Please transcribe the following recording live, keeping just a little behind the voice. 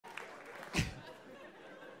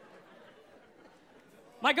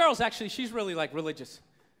My girl's actually, she's really like religious.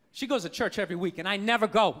 She goes to church every week, and I never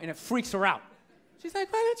go, and it freaks her out. She's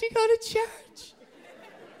like, why don't you go to church?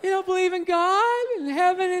 You don't believe in God and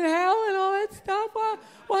heaven and hell and all that stuff?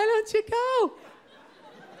 Why don't you go?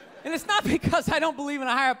 And it's not because I don't believe in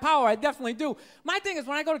a higher power. I definitely do. My thing is,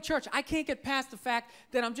 when I go to church, I can't get past the fact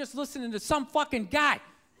that I'm just listening to some fucking guy.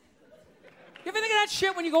 You ever think of that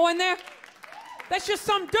shit when you go in there? That's just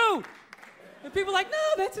some dude. And people are like, no,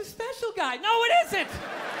 that's a special guy. No, it isn't.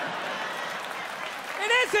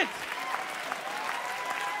 It isn't.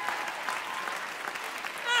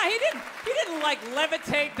 Nah, he didn't like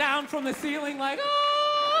levitate down from the ceiling like,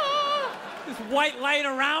 oh, this white light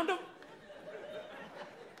around him.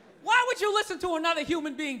 Why would you listen to another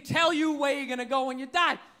human being tell you where you're gonna go when you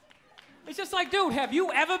die? It's just like, dude, have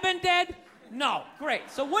you ever been dead? No. Great.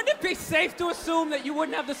 So wouldn't it be safe to assume that you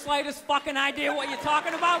wouldn't have the slightest fucking idea what you're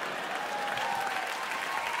talking about?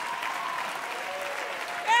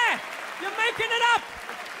 Yeah, you're making it up.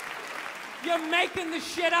 You're making the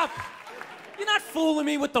shit up. You're not fooling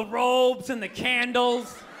me with the robes and the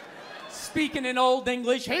candles. Speaking in old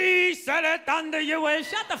English, he said it under you is.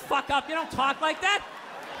 Shut the fuck up. You don't talk like that.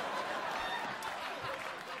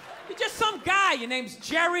 You're just some guy. Your name's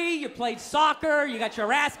Jerry. You played soccer. You got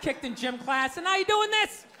your ass kicked in gym class, and now you're doing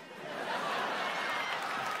this.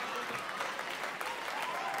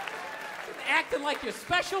 Acting like you're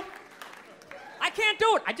special. I can't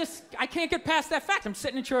do it. I can't get past that fact. I'm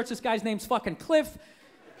sitting in church. This guy's name's fucking Cliff.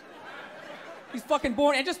 He's fucking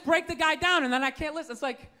boring. And just break the guy down, and then I can't listen. It's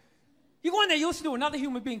like, you go in there, you listen to another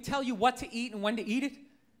human being tell you what to eat and when to eat it.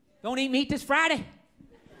 Don't eat meat this Friday.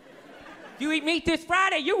 If you eat meat this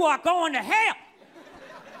Friday, you are going to hell.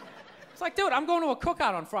 It's like, dude, I'm going to a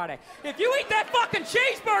cookout on Friday. If you eat that fucking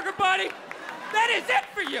cheeseburger, buddy, that is it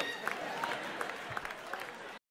for you.